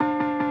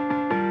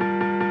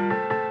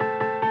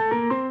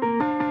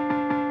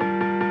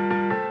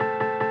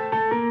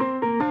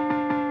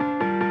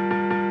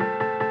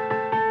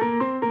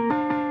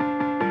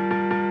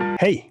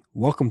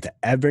Welcome to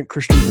Advent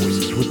Christian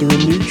Voices with the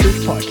Renewed Church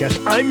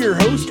Podcast. I'm your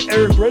host,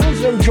 Eric Reynolds,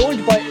 and I'm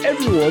joined by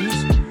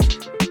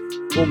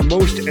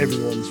most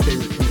everyone's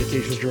favorite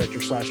communications director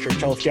 /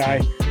 church health guy,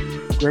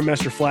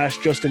 Grandmaster Flash,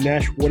 Justin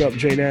Nash. What up,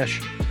 Jay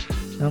Nash?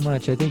 Not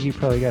much. I think you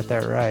probably got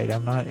that right.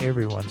 I'm not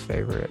everyone's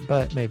favorite,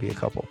 but maybe a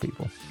couple of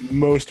people.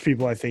 Most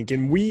people, I think.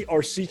 And we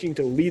are seeking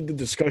to lead the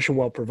discussion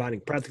while providing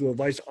practical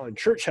advice on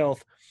church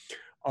health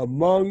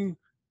among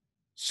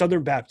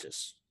Southern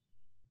Baptists.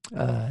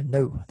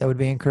 No, that would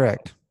be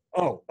incorrect.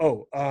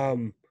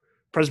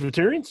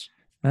 Presbyterians?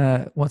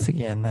 Once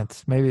again,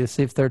 let's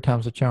see if third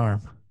time's a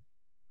charm.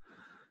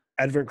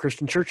 Advent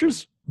Christian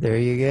churches? There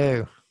you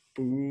go.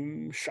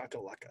 Boom,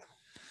 shakalaka.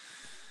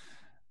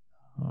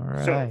 All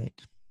right. So,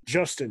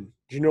 Justin,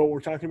 do you know what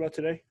we're talking about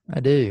today? I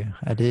do,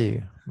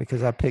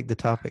 because I picked the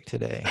topic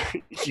today.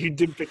 You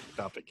did pick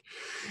the topic.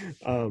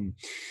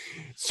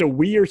 So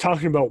we are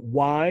talking about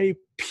why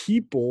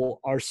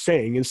people are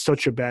saying it's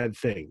such a bad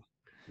thing.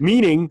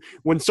 Meaning,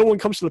 when someone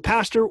comes to the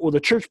pastor or the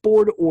church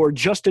board or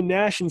Justin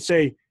Nash and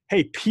say,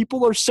 hey,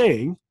 people are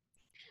saying,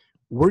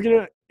 we're going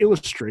to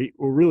illustrate,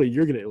 or really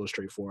you're going to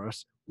illustrate for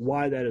us,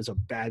 why that is a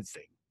bad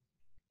thing.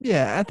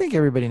 Yeah, I think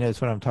everybody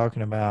knows what I'm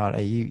talking about.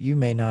 You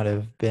may not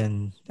have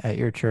been at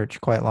your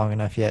church quite long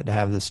enough yet to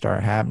have this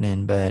start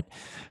happening, but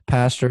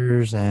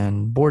pastors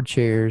and board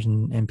chairs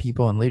and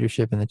people in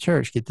leadership in the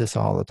church get this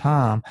all the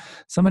time.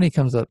 Somebody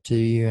comes up to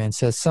you and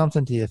says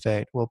something to the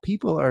effect, well,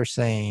 people are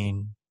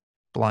saying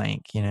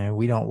blank,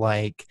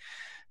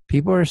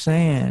 people are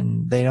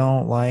saying they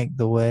don't like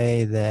the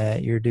way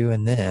that you're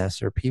doing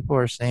this, or people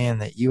are saying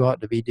that you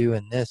ought to be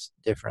doing this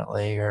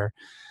differently. Or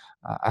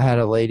I had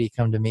a lady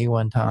come to me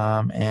one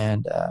time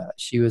and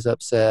she was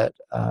upset,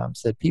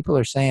 said people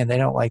are saying they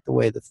don't like the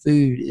way the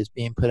food is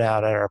being put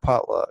out at our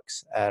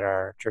potlucks, at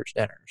our church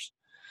dinners.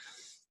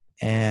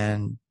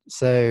 And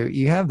so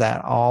you have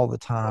that all the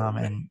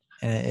time.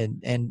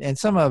 And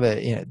some of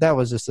it, that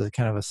was just a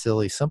kind of a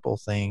silly, simple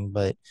thing,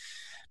 but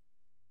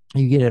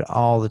you get it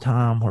all the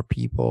time where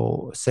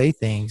people say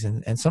things,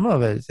 and some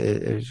of it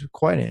is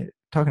talking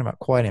about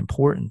quite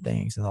important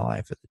things in the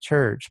life of the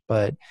church.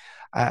 But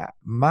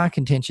my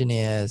contention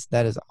is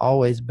that is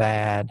always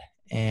bad,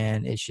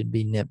 and it should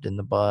be nipped in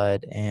the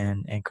bud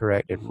and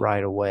corrected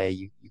right away.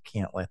 You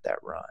can't let that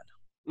run.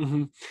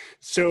 Mm-hmm.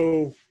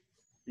 So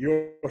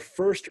your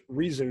first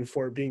reason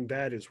for it being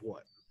bad is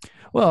what?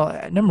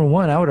 Well, number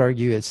one, I would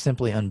argue it's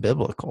simply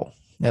unbiblical,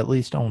 at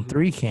least on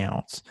 3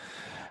 counts.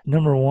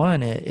 Number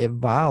one, it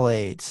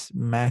violates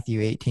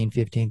Matthew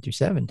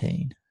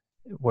 18:15-17,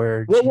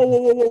 where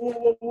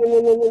Whoa.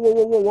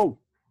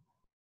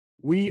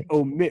 We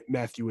omit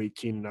Matthew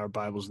 18 in our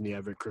Bibles in the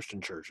Advent Christian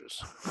churches.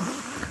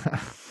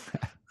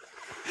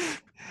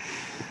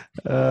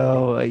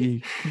 Oh,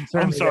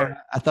 I'm sorry.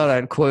 I thought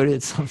I'd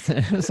quoted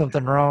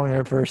something wrong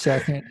there for a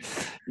second.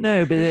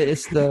 No, but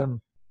it's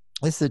the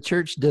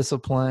church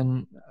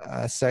discipline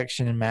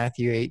section in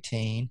Matthew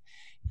 18,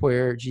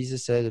 where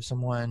Jesus said, if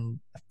someone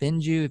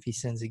offends you, if he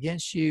sins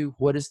against you,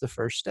 what is the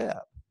first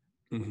step?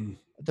 Mm-hmm.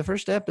 The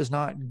first step is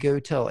not go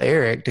tell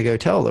Eric to go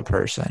tell the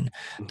person.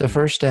 Mm-hmm. The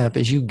first step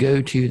is you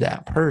go to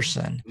that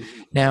person.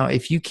 Mm-hmm. Now,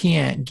 if you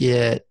can't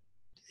if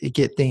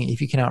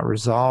you cannot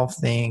resolve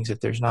things,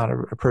 if there's not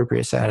an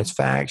appropriate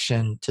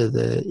satisfaction to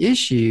the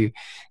issue,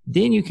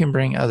 then you can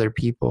bring other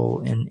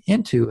people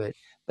into it.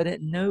 But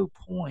at no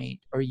point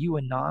are you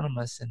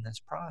anonymous in this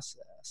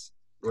process.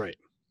 Right.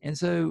 And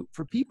so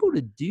for people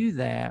to do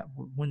that,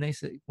 when they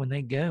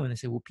go and they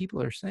say, well, people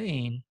are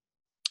saying,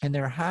 and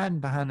they're hiding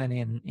behind that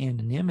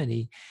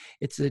anonymity,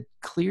 it's a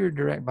clear,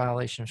 direct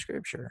violation of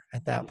Scripture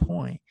at that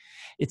point.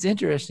 It's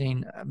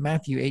interesting,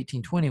 Matthew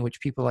 18:20, which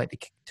people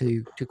like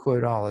to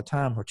quote all the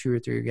time, where 2 or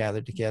 3 are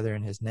gathered together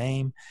in his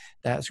name,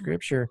 that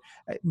Scripture,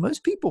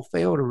 most people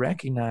fail to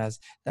recognize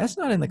that's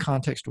not in the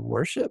context of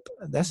worship.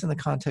 That's in the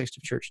context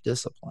of church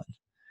discipline.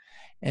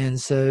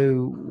 And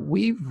so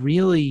we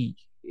really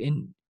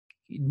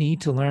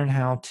need to learn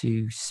how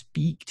to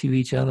speak to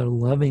each other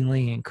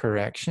lovingly in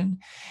correction.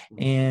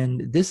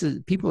 And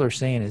people are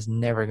saying is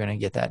never going to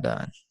get that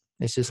done.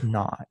 It's just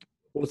not.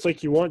 Well, it's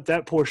like you want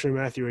that portion of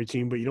Matthew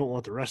 18, but you don't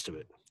want the rest of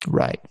it.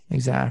 Right.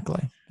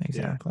 Exactly.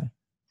 Yeah.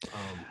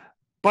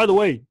 By the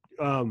way,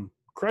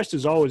 Christ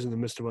is always in the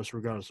midst of us,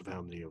 regardless of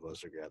how many of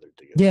us are gathered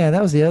together. Yeah,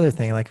 that was the other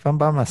thing. Like if I'm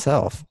by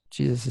myself,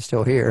 Jesus is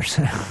still here.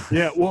 So.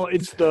 Yeah, well,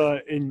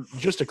 and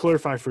just to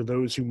clarify for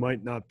those who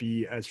might not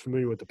be as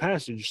familiar with the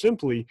passage,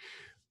 simply,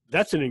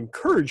 that's an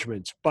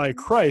encouragement by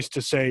Christ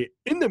to say,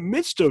 in the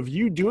midst of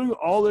you doing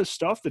all this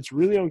stuff that's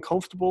really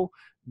uncomfortable,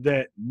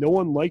 that no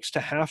one likes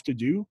to have to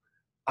do,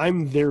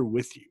 I'm there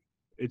with you.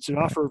 It's an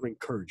offer of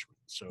encouragement.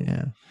 So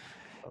yeah.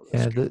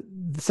 The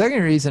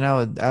second reason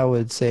I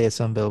would say it's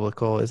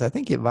unbiblical is I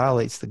think it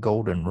violates the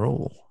golden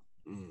rule.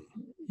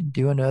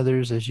 Do unto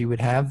others as you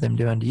would have them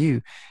do unto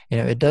you.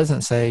 It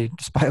doesn't say,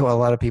 despite what a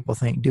lot of people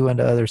think, do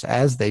unto others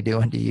as they do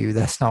unto you.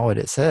 That's not what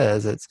it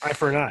says. It's eye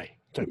for an eye.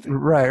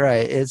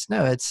 Right. It's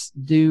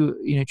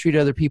treat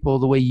other people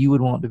the way you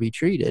would want to be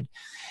treated.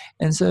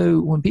 And so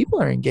when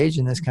people are engaged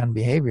in this kind of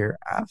behavior,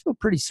 I feel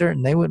pretty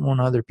certain they wouldn't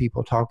want other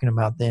people talking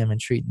about them and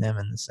treating them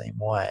in the same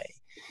way.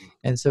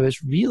 And so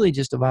it's really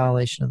just a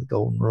violation of the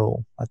golden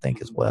rule, I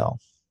think, as well.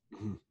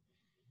 Mm-hmm.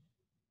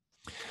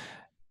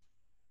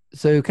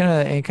 So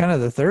kind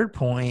of the third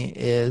point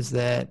is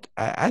that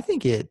I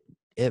think it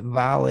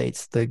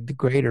violates the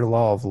greater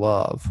law of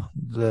love,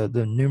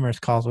 the numerous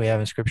calls we have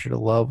in Scripture to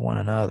love one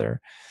another,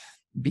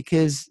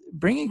 because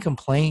bringing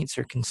complaints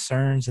or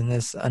concerns in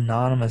this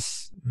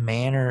anonymous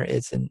manner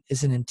is an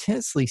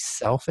intensely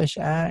selfish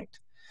act,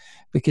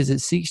 because it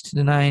seeks to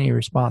deny any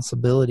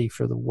responsibility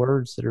for the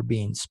words that are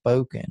being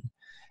spoken.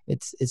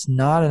 It's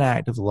not an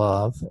act of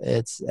love.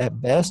 It's at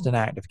best an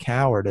act of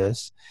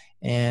cowardice,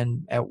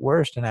 and at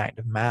worst an act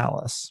of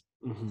malice.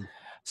 Mm-hmm.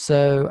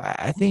 So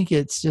I think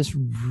it's just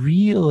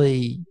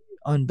really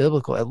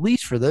unbiblical, at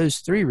least for those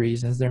three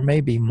reasons. There may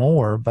be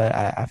more, but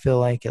I feel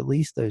like at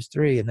least those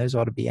three, and those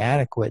ought to be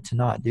adequate to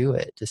not do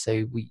it, to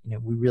say we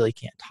really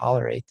can't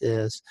tolerate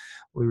this.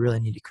 We really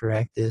need to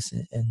correct this.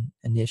 And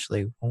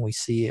initially when we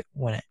see it,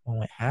 when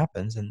it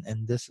happens,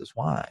 and this is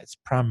why. It's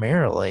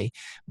primarily,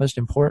 most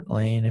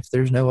importantly, and if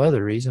there's no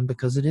other reason,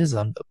 because it is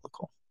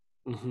unbiblical.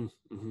 Mm-hmm.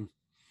 Mm-hmm.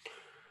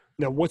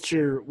 Now, what's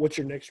your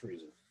next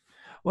reason?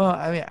 Well,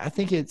 I mean, I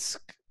think it's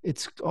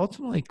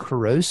ultimately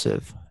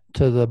corrosive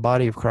to the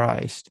body of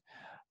Christ.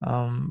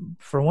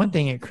 For one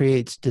thing, it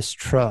creates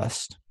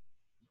distrust.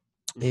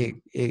 Mm-hmm.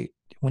 It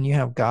when you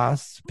have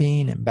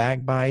gossiping and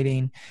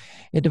backbiting,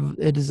 it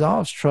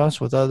dissolves trust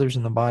with others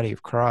in the body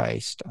of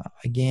Christ.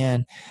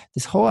 Again,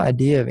 this whole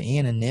idea of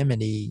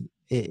anonymity,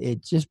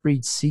 it just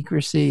breeds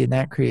secrecy, and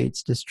that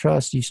creates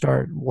distrust. You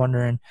start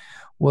wondering,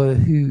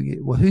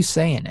 who's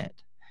saying it?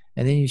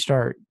 And then you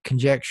start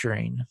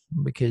conjecturing,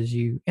 because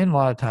and a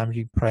lot of times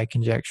you probably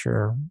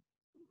conjecture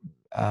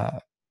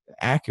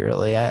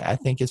accurately. I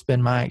think it's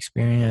been my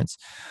experience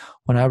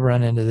when I've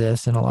run into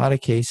this, in a lot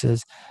of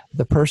cases,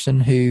 the person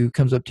who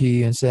comes up to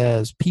you and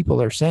says,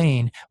 people are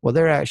saying, well,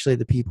 they're actually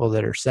the people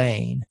that are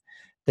saying.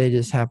 They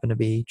just happen to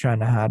be trying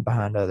to hide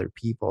behind other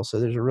people. So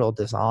there's a real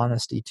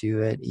dishonesty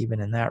to it, even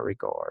in that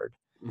regard.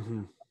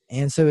 Mm-hmm.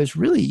 And so it's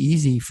really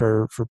easy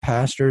for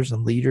pastors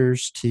and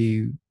leaders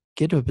to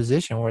get to a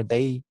position where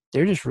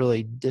they're just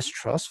really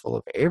distrustful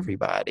of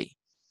everybody,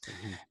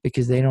 Mm-hmm.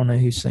 because they don't know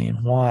who's saying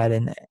what.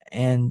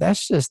 And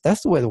that's the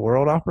way the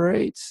world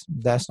operates.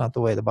 That's not the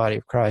way the body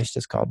of Christ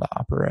is called to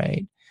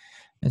operate.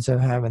 And so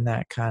having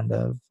that kind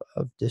of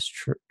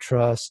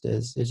distrust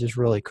is just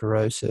really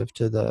corrosive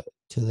to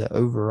the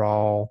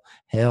overall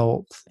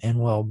health and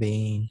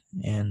well-being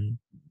and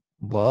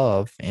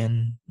love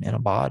in a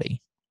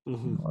body,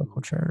 Mm-hmm. in a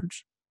local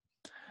church.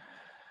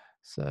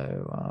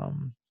 So,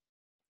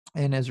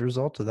 and as a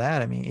result of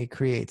that, I mean, it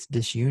creates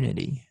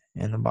disunity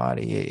in the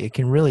body. It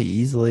can really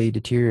easily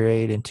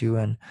deteriorate into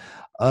an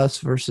us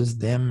versus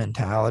them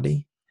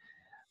mentality.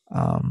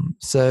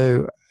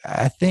 So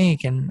I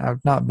think, and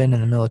I've not been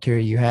in the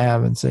military, you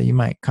have, and so you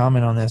might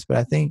comment on this, but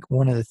I think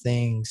one of the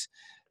things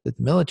that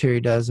the military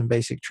does in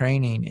basic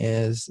training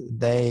is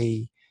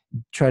they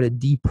try to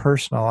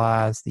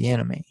depersonalize the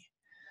enemy,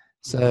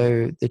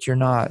 so that you're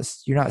not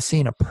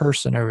seeing a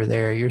person over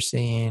there. You're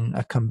seeing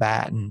a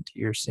combatant.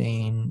 You're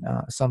seeing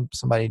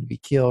somebody to be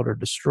killed or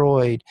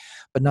destroyed,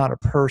 but not a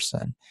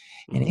person.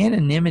 And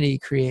anonymity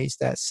creates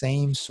that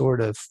same sort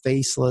of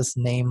faceless,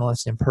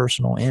 nameless,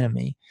 impersonal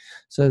enemy,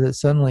 so that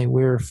suddenly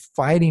we're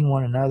fighting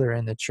one another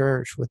in the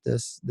church with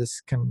this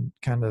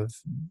kind of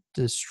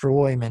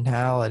destroy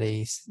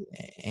mentality.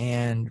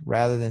 And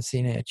rather than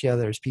seeing each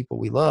other as people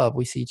we love,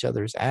 we see each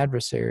other as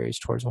adversaries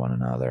towards one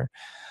another.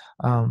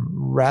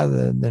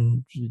 Rather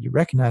than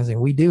recognizing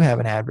we do have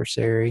an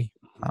adversary,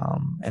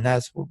 and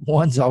that's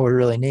one's all we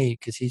really need,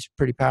 because he's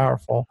pretty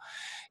powerful.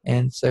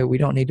 And so we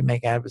don't need to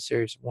make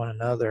adversaries of one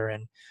another.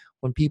 And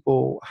when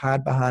people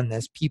hide behind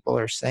this, people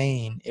are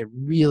saying, it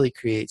really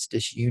creates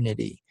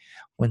disunity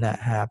when that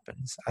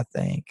happens, I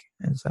think.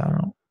 And so I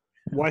don't.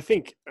 Well, I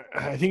think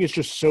it's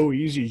just so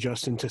easy,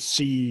 Justin, to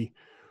see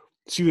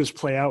this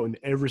play out in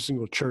every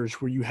single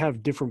church, where you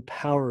have different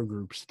power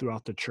groups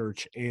throughout the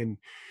church, and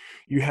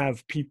you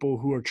have people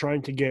who are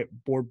trying to get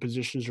board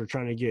positions, or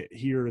trying to get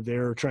here or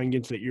there, or trying to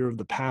get to the ear of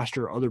the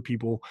pastor or other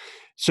people,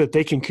 so that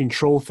they can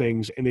control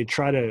things. And they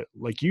try to,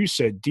 like you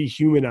said,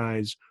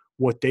 dehumanize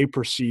what they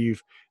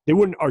perceive. They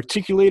wouldn't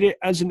articulate it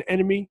as an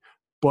enemy,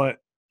 but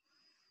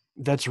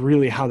that's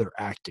really how they're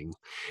acting.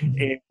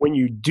 Mm-hmm. And when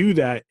you do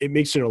that, it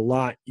makes it a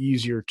lot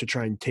easier to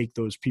try and take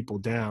those people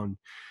down.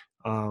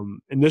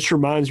 And this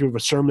reminds me of a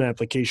sermon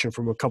application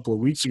from a couple of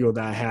weeks ago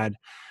that I had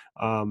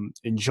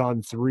in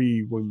John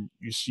 3, when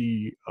you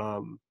see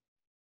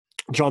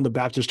John the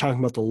Baptist talking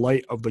about the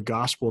light of the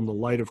gospel and the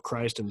light of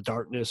Christ and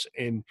darkness,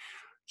 and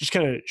just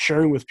kind of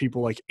sharing with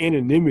people like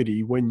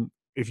anonymity.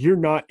 If you're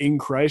not in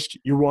Christ,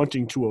 you're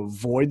wanting to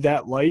avoid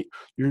that light.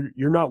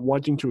 You're not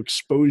wanting to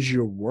expose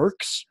your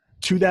works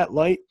to that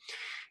light.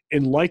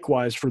 And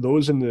likewise, for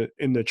those in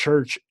the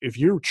church, if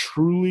you're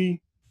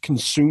truly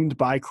consumed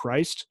by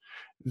Christ,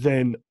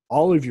 then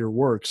all of your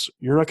works,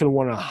 you're not going to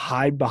want to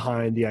hide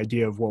behind the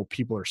idea of, well,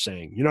 people are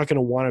saying. You're not going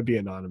to want to be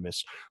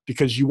anonymous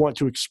because you want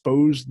to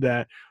expose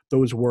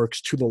those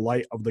works to the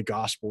light of the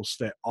gospel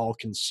so that all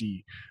can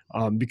see,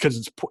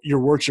 because your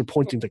works are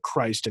pointing to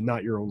Christ and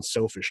not your own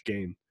selfish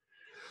gain.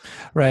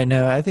 Right.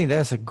 No, I think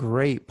that's a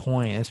great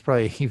point. It's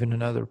probably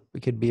even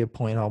it could be a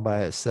point all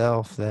by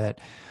itself, that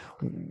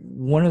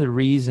one of the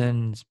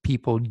reasons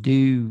people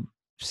do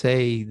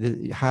say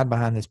that hide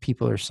behind this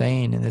people are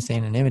saying and this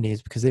anonymity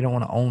is because they don't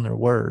want to own their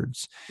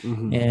words.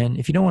 Mm-hmm. And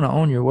if you don't want to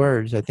own your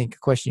words, I think the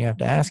question you have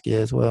to ask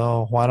is,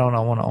 well, why don't I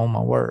want to own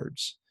my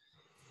words?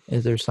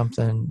 Is there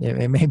something,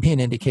 it may be an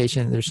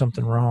indication that there's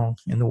something wrong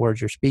in the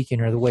words you're speaking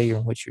or the way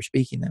in which you're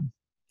speaking them.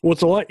 Well,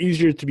 it's a lot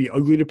easier to be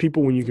ugly to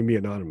people when you can be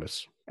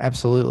anonymous.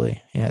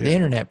 Absolutely. Yeah. The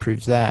internet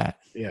proves that.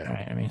 Yeah.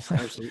 Right? I mean,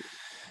 absolutely.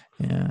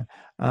 Yeah.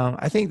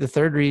 I think the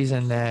third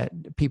reason that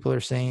people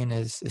are saying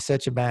is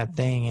such a bad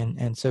thing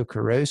and so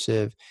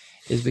corrosive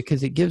is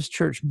because it gives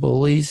church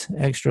bullies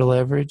extra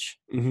leverage.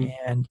 Mm-hmm.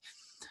 And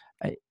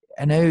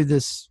I know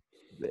this,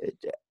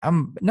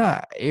 I'm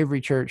not every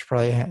church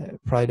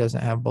probably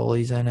doesn't have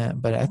bullies in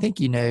it, but I think,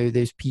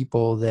 those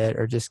people that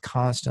are just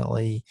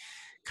constantly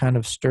kind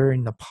of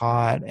stirring the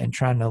pot and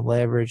trying to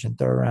leverage and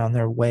throw around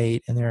their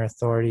weight and their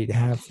authority to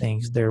have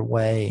things their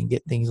way and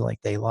get things like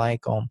they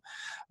like them.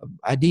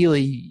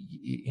 Ideally,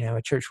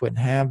 a church wouldn't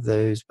have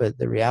those, but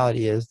the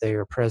reality is they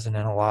are present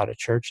in a lot of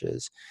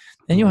churches.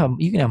 And you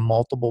can have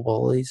multiple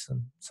bullies,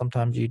 and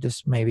sometimes you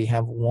just maybe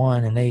have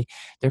one, and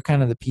they're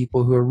kind of the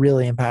people who are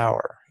really in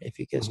power if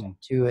you get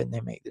to it, and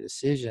they make the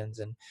decisions.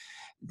 And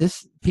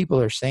this people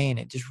are saying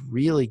it just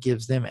really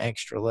gives them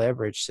extra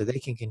leverage, so they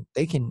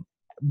can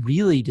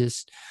really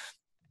just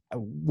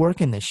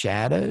work in the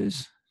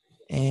shadows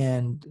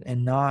and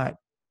not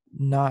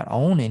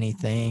own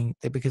anything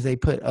because they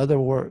put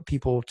other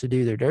people to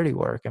do their dirty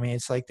work. I mean,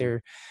 it's like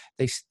they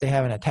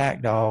have an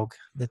attack dog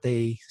that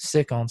they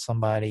sick on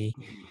somebody,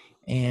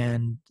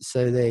 and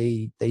so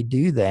they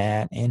do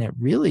that,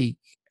 and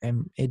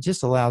it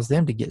just allows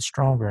them to get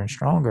stronger and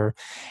stronger.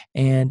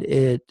 And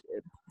it,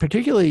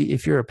 particularly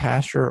if you're a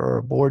pastor or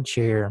a board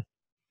chair,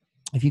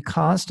 if you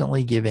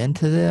constantly give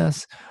into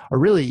this, or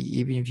really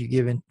even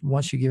if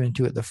once you give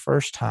into it the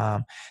first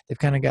time, they've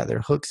kind of got their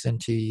hooks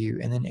into you.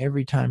 And then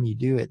every time you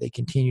do it, they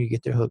continue to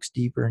get their hooks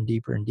deeper and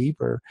deeper and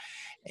deeper.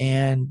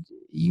 And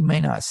you may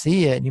not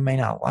see it and you may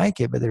not like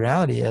it, but the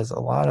reality is a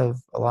lot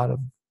of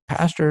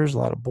pastors, a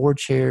lot of board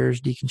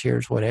chairs, deacon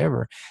chairs,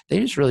 whatever, they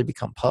just really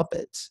become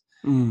puppets.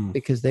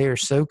 Because they are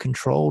so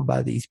controlled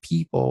by these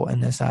people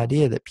and this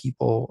idea that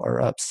people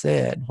are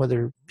upset,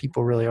 whether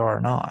people really are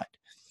or not.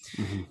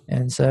 Mm-hmm.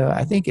 And so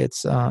I think it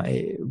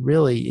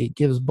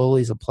gives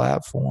bullies a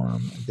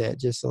platform that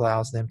just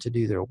allows them to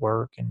do their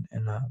work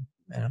in a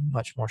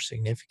much more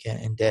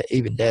significant and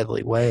even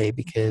deadly way,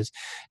 because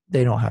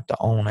they don't have to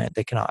own it.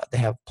 They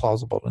have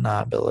plausible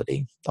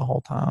deniability the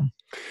whole time.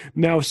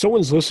 Now, if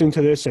someone's listening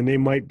to this and they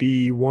might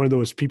be one of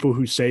those people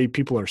who say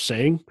people are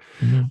saying,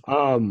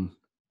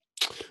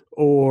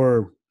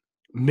 or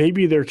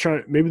maybe they're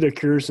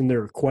curious and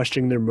they're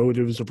questioning their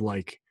motives of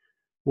like,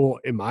 well,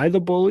 am I the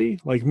bully?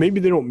 Like maybe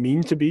they don't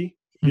mean to be,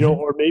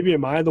 or maybe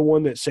am I the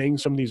one that's saying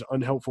some of these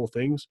unhelpful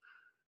things?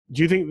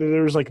 Do you think that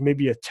there's like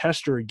maybe a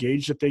test or a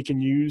gauge that they can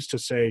use to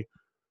say,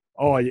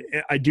 oh,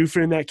 I do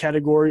fit in that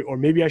category, or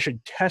maybe I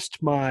should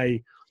test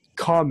my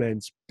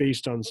comments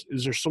based on,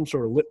 is there some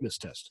sort of litmus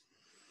test?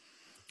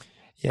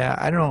 Yeah,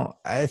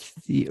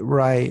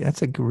 right.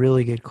 That's a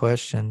really good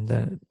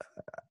question.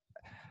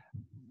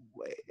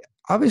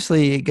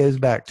 Obviously it goes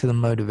back to the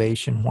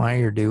motivation, why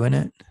you're doing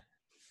it.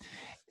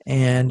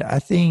 And I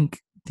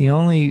think the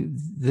only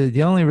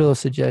real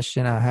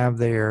suggestion I have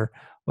there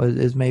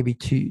is maybe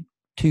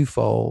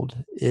twofold.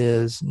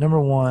 Is number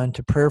one,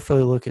 to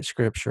prayerfully look at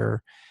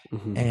Scripture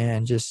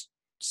and just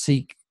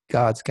seek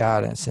God's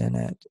guidance in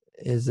it.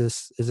 Is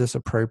this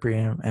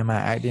appropriate? Am I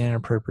acting in an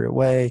appropriate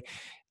way?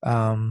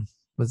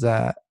 Is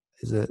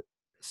it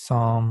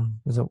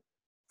Psalm? Is it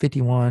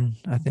 51?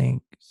 I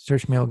think.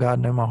 Search me, O God,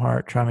 know my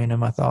heart. Try me, know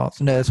my thoughts.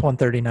 No, it's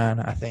 139,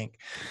 I think.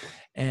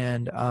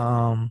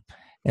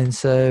 And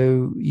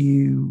so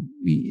you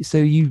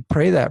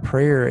pray that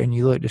prayer and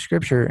you look to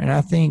Scripture. And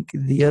I think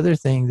the other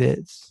thing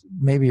that's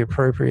maybe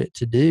appropriate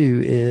to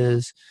do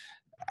is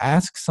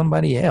ask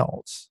somebody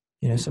else,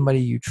 somebody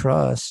you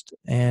trust,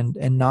 and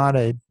not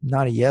a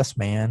yes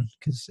man,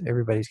 because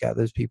everybody's got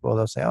those people.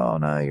 They'll say, oh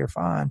no, you're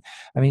fine.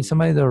 I mean,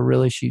 somebody that'll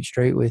really shoot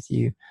straight with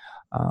you.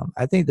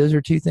 I think those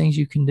are two things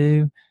you can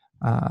do.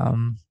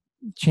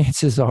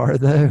 Chances are,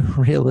 though,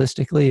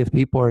 realistically, if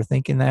people are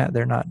thinking that,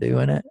 they're not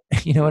doing it.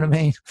 You know what I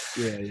mean?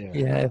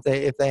 Yeah.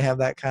 If they have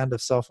that kind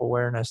of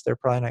self-awareness, they're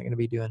probably not going to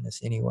be doing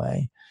this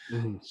anyway.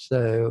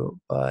 So,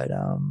 but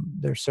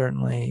there's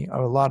certainly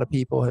a lot of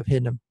people have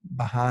hidden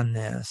behind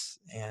this,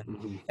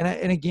 and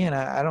again,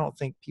 I don't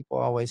think people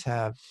always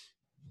have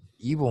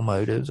evil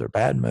motives or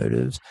bad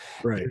motives.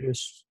 Right. They're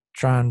just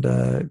trying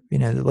to,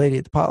 the lady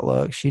at the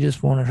potluck, she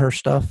just wanted her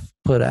stuff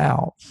put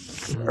out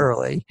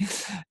early.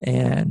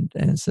 And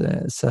so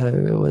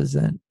it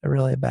wasn't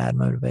really a bad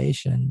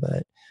motivation,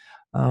 but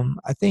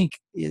I think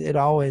it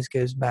always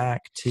goes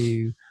back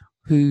to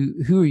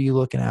who are you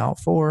looking out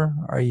for?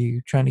 Are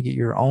you trying to get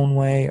your own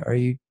way?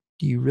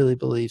 Do you really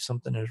believe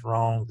something is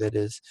wrong that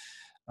is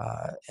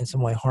in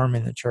some way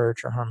harming the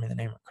church or harming the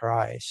name of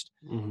Christ?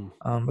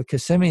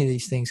 Because so many of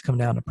these things come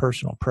down to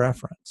personal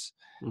preference.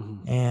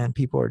 And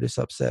people are just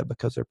upset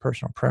because their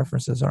personal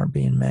preferences aren't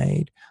being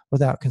made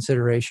without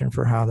consideration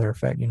for how they're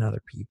affecting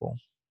other people.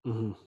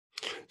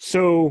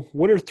 So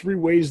what are 3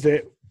 ways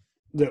that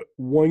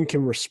one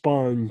can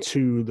respond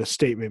to the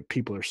statement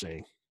people are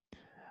saying?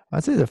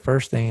 I'd say the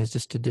first thing is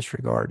just to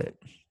disregard it.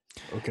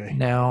 Okay.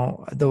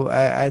 Now, though,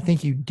 I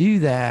think you do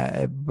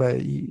that, but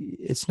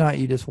it's not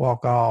you just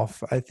walk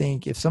off. I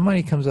think if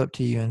somebody comes up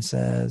to you and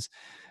says,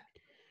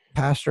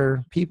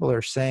 Pastor, people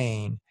are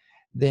saying,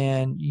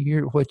 then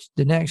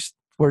the next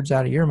words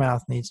out of your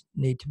mouth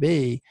need to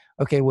be,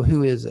 okay, well,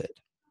 who is it?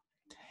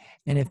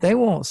 And if they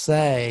won't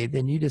say,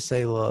 then you just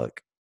say,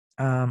 look,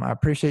 I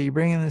appreciate you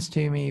bringing this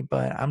to me,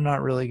 but I'm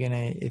not really going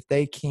to, if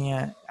they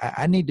can't,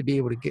 I need to be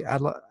able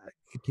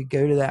to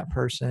go to that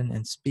person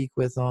and speak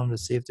with them to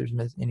see if there's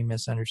any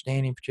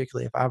misunderstanding,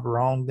 particularly if I've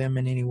wronged them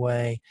in any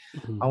way.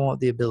 I want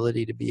the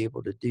ability to be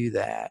able to do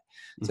that.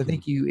 So I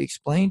think you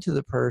explain to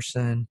the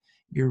person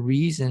your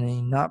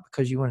reasoning, not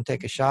because you want to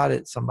take a shot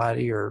at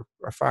somebody or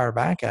fire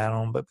back at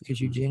them, but because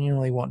you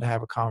genuinely want to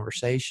have a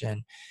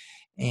conversation.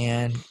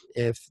 And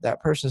if that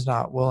person's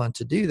not willing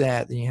to do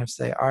that, then you have to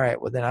say, all right,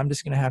 well, then I'm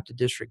just going to have to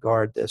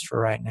disregard this for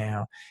right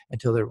now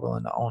until they're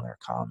willing to own their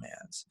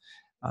comments.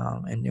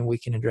 And then we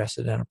can address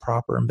it in a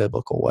proper and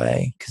biblical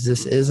way, because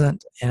this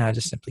isn't, and I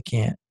just simply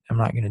can't, I'm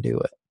not going to do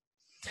it.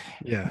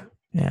 Yeah.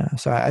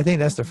 So I think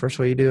that's the first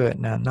way you do it.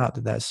 Now, not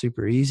that that's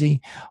super easy,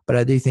 but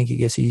I do think it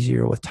gets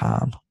easier with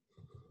time.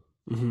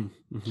 I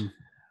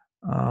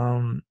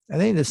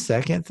think the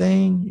second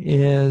thing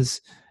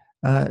is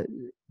to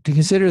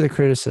consider the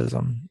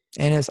criticism.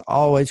 And it's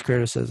always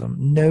criticism.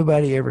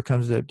 Nobody ever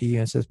comes up to you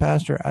and says,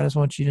 Pastor, I just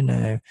want you to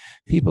know,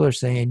 people are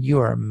saying you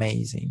are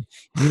amazing.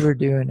 You are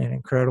doing an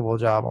incredible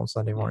job on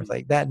Sunday mornings.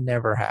 Like, that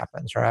never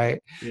happens,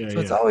 right? So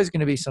it's always going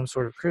to be some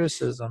sort of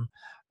criticism.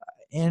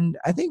 And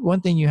I think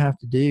one thing you have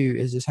to do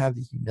is just have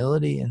the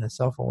humility and the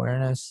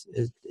self-awareness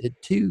is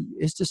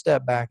to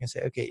step back and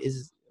say, okay,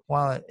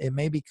 while it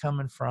may be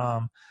coming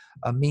from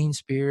a mean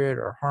spirit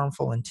or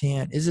harmful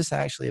intent, is this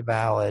actually a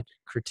valid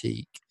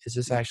critique? Is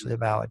this actually a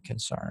valid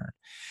concern?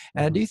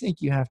 And I do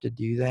think you have to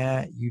do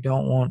that. You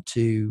don't want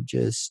to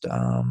just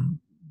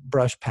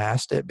brush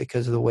past it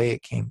because of the way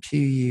it came to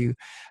you.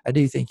 I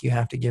do think you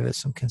have to give it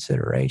some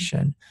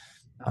consideration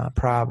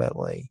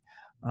privately.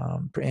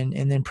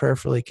 And then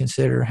prayerfully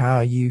consider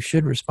how you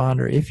should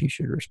respond or if you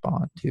should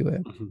respond to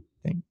it, I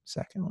think,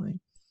 secondly.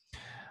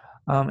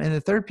 And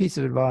the third piece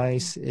of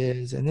advice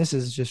is, and this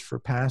is just for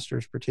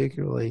pastors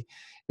particularly,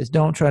 is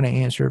don't try to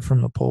answer it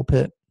from the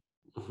pulpit,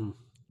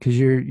 because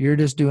you're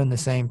just doing the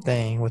same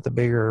thing with a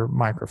bigger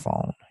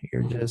microphone.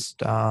 You're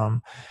just,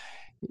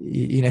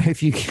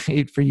 if you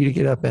for you to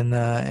get up in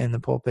the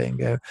pulpit and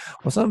go,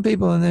 well, some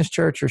people in this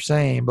church are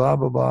saying blah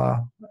blah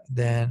blah,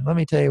 then let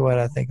me tell you what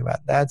I think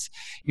about that.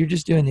 You're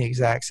just doing the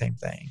exact same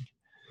thing.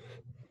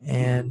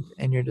 And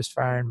you're just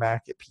firing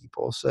back at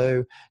people.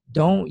 So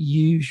don't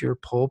use your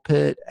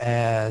pulpit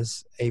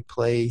as a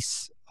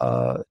place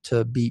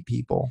to beat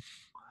people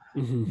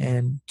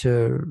and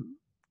to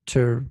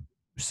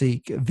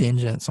seek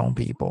vengeance on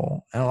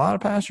people. And a lot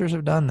of pastors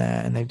have done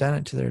that, and they've done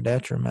it to their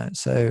detriment.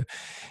 So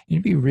you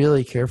need to be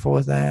really careful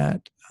with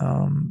that.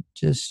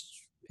 Just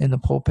in the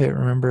pulpit,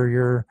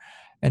 remember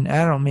and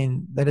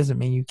that doesn't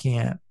mean you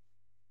can't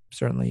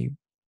certainly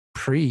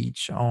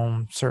preach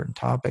on certain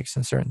topics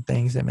and certain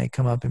things that may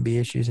come up and be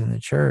issues in the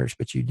church,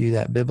 but you do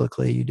that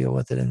biblically. You deal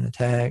with it in the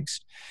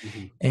text,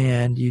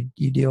 and you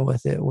deal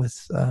with it with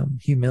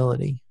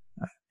humility.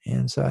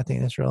 And so I think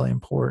that's really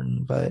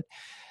important. But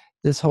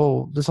this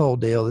whole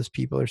deal, this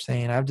people are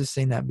saying, I've just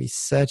seen that be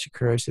such a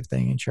corrosive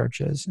thing in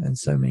churches in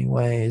so many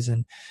ways.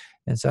 And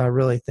so I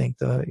really think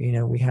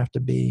we have to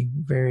be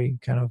very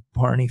kind of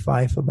Barney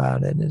Fife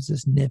about it, and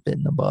just nip it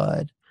in the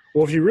bud.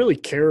 Well, if you really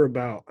care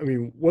about,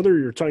 whether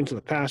you're talking to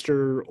the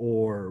pastor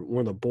or one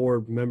of the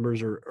board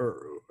members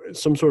or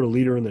some sort of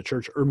leader in the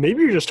church, or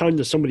maybe you're just talking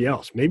to somebody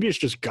else. Maybe it's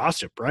just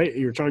gossip, right?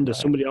 You're talking to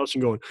somebody else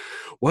and going,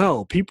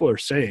 well, people are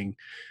saying.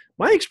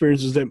 My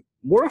experience is that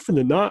more often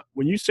than not,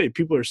 when you say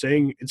people are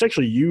saying, it's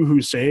actually you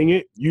who's saying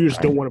it. You just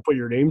don't want to put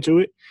your name to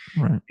it.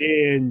 Right.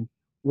 And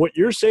what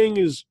you're saying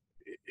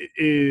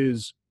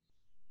is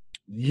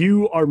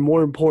you are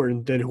more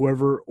important than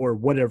whoever or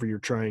whatever you're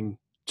trying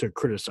to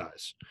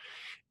criticize.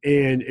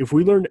 And if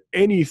we learned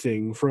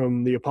anything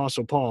from the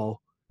Apostle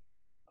Paul,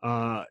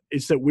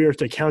 it's that we are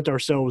to count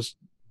ourselves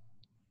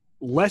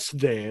less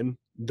than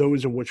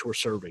those in which we're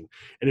serving.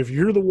 And if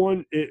you're the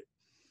one,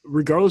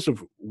 regardless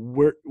of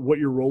what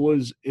your role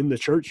is in the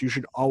church, you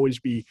should always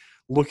be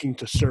looking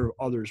to serve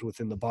others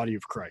within the body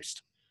of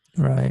Christ.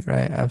 Right,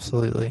 right,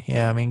 absolutely.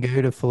 Yeah, I mean,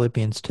 go to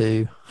Philippians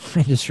 2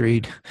 and just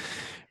read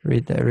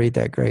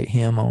that great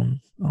hymn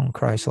on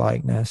Christ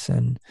likeness,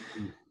 Mm.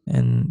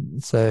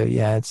 and so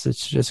yeah, it's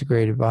just a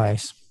great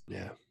advice.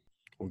 Yeah.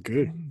 Well,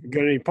 good. You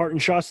got any parting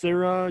shots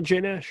there,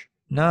 Jay Nash?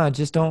 No,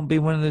 just don't be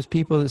one of those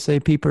people that say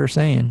people are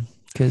saying,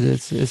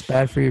 because it's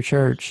bad for your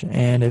church.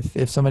 And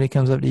if somebody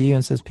comes up to you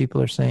and says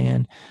people are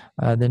saying,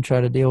 then try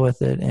to deal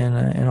with it in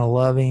a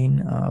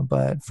loving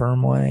but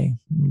firm way,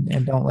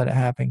 and don't let it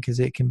happen, because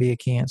it can be a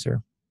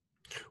cancer.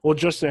 Well,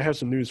 Justin, I have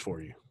some news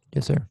for you.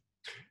 Yes, sir.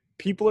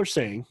 People are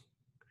saying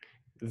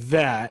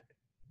that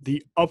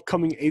the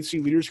upcoming AC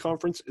Leaders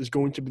Conference is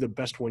going to be the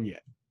best one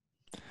yet.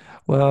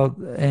 Well,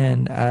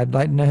 and I'd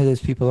like to know who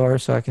those people are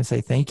so I can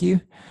say thank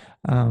you.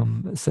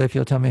 So if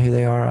you'll tell me who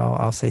they are,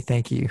 I'll say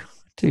thank you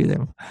to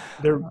them.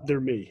 They're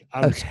me.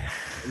 I'm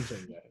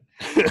saying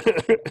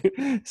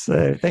that.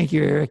 So thank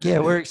you, Eric. Yeah,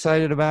 we're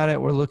excited about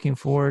it. We're looking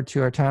forward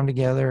to our time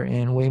together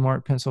in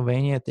Waymark,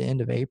 Pennsylvania at the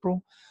end of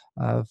April.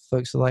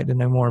 Folks would like to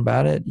know more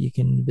about it, you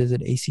can visit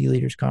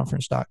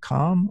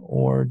acleadersconference.com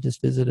or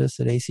just visit us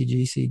at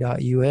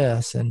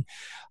acgc.us. And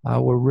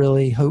we're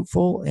really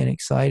hopeful and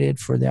excited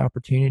for the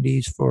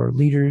opportunities for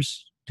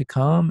leaders to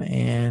come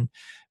and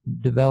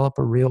develop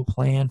a real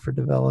plan for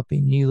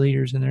developing new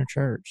leaders in their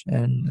church.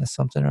 And that's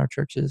something our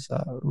churches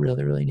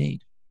really, really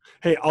need.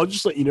 Hey, I'll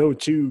just let you know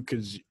too,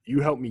 because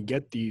you helped me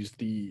get these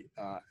the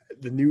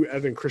new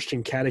Evan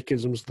Christian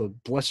catechisms, the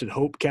Blessed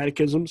Hope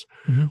catechisms.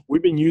 Mm-hmm.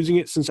 We've been using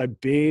it since I've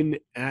been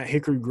at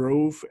Hickory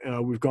Grove.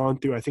 We've gone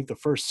through, I think, the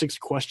first 6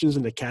 questions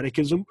in the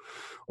catechism.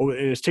 And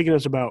it's taken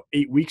us about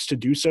 8 weeks to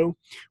do so.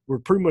 We're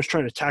pretty much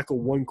trying to tackle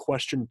one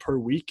question per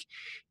week,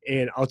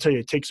 and I'll tell you,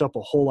 it takes up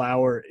a whole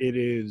hour. It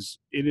is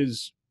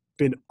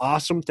been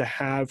awesome to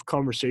have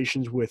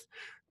conversations with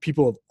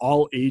people of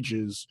all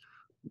ages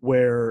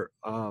where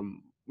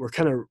we're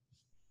kind of,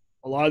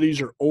 a lot of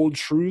these are old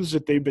truths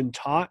that they've been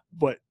taught,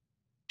 but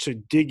to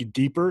dig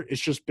deeper,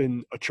 it's just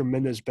been a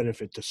tremendous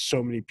benefit to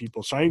so many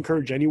people. So I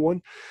encourage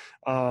anyone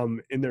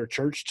in their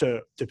church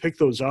to pick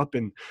those up.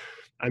 And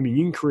I mean,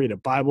 you can create a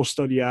Bible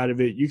study out of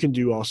it. You can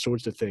do all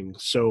sorts of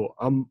things. So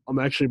I'm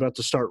actually about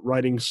to start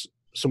writing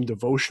some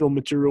devotional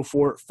material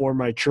for it for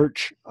my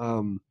church.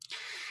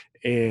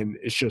 And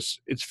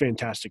it's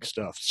fantastic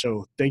stuff.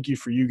 So thank you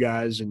for you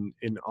guys and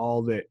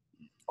all the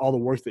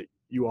work that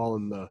you all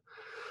in the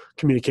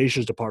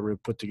communications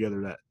department put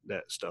together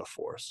that stuff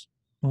for us.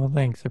 Well,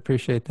 thanks. I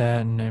appreciate that,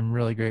 and I'm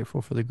really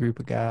grateful for the group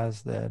of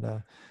guys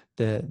that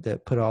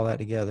put all that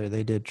together.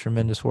 They did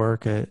tremendous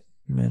work,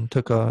 and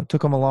took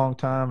them a long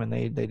time, and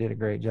they did a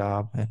great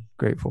job, and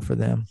grateful for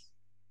them.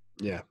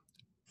 Yeah,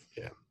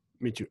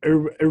 me too.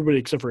 Everybody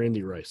except for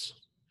Andy Rice.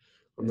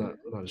 I'm not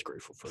as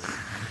grateful for them.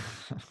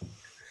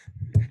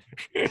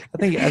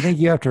 I think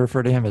you have to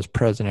refer to him as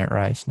President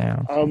Rice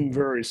now. I'm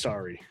very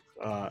sorry.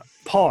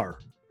 PAR,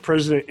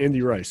 President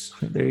Andy Rice.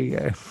 There you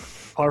go.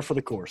 Par for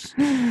the course.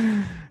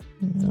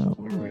 All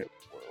right.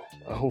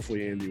 Well,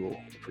 hopefully Andy will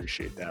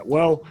appreciate that.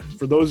 Well,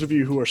 for those of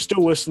you who are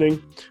still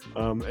listening,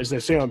 as they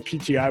say on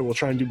PTI, we'll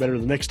try and do better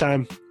the next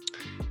time.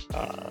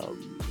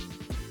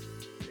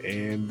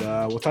 And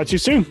we'll talk to you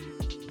soon.